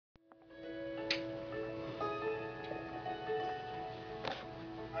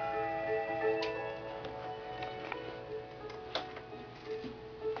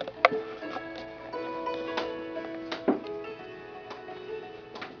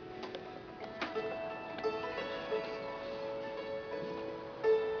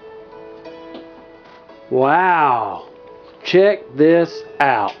Wow, check this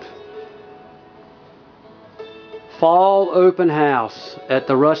out. Fall open house at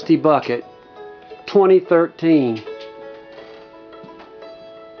the Rusty Bucket 2013.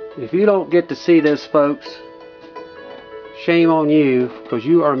 If you don't get to see this, folks, shame on you, because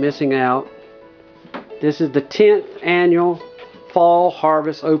you are missing out. This is the 10th annual Fall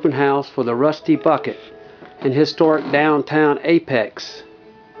Harvest Open House for the Rusty Bucket in historic downtown Apex.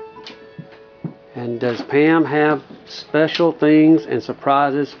 And does Pam have special things and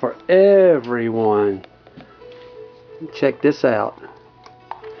surprises for everyone? Check this out.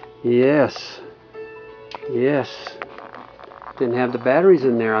 Yes. Didn't have the batteries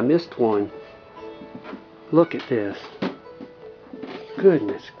in there. I missed one. Look at this.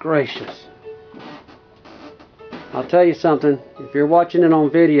 Goodness gracious. I'll tell you something. If you're watching it on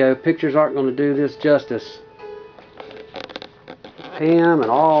video, pictures aren't going to do this justice. Pam and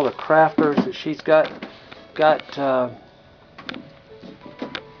all the crafters that she's got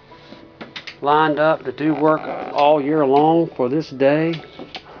lined up to do work all year long for this day.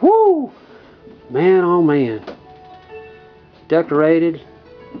 Woo! Man, oh man. Decorated,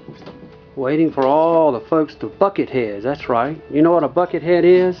 waiting for all the folks to bucket heads. That's right. You know what a bucket head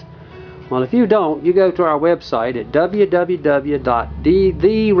is? Well, if you don't, you go to our website at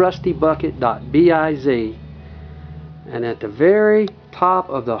www.therustybucket.biz, and at the very top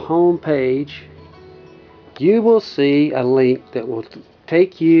of the home page you will see a link that will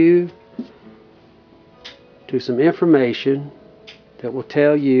take you to some information that will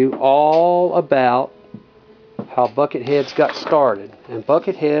tell you all about how bucket heads got started. And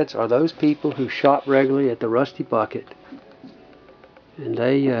bucket heads are those people who shop regularly at the Rusty Bucket, and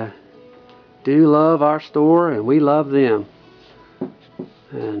they do love our store, and we love them.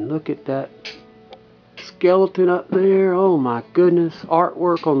 And look at that skeleton up there. Oh my goodness.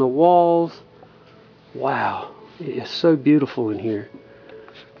 Artwork on the walls. Wow. It is so beautiful in here.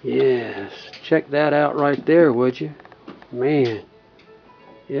 Yes. Check that out right there, would you? Man.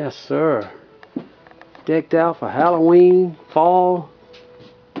 Yes, sir. Decked out for Halloween, fall.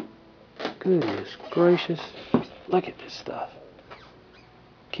 Goodness gracious. Look at this stuff.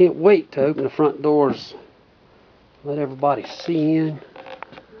 Can't wait to open the front doors. Let everybody see in.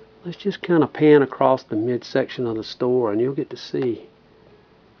 Let's just kind of pan across the midsection of the store, and you'll get to see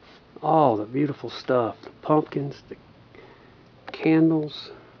all the beautiful stuff. The pumpkins, the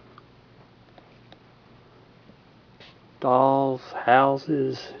candles, dolls,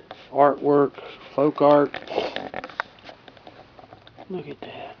 houses, artwork, folk art. Look at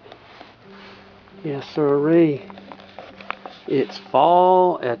that. Yes, sirree. It's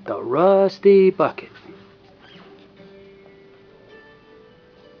fall at the Rusty Bucket.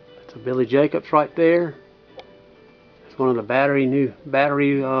 That's a Billy Jacobs right there. It's one of the new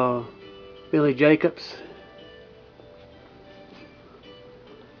battery Billy Jacobs.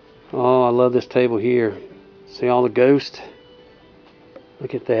 Oh, I love this table here. See all the ghosts?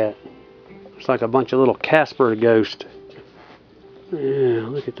 Look at that. It's like a bunch of little Casper ghosts. Yeah,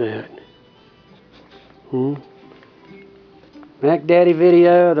 look at that. MackDADDY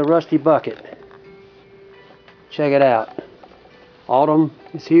video of the Rusty Bucket. Check it out. Autumn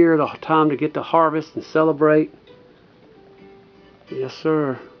is here, the time to get to harvest and celebrate. Yes,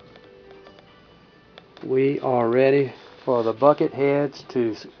 sir. We are ready for the bucket heads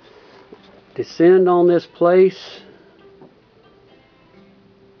to descend on this place.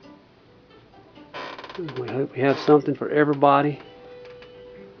 We hope we have something for everybody.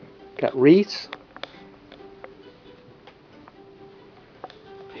 Got wreaths,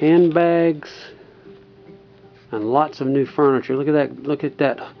 handbags, and lots of new furniture. Look at that! Look at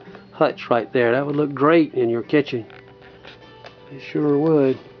that hutch right there. That would look great in your kitchen. It sure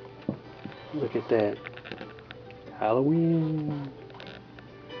would. Look at that. Halloween.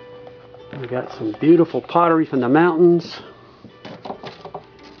 We got some beautiful pottery from the mountains.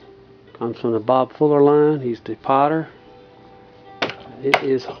 Comes from the Bob Fuller line. He's the potter. It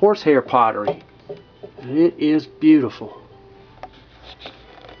is horsehair pottery. And it is beautiful.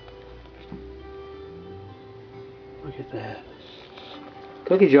 Look at that.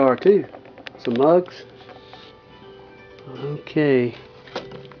 Cookie jar too. Some mugs. Okay.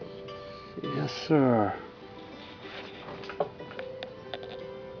 Yes, sir.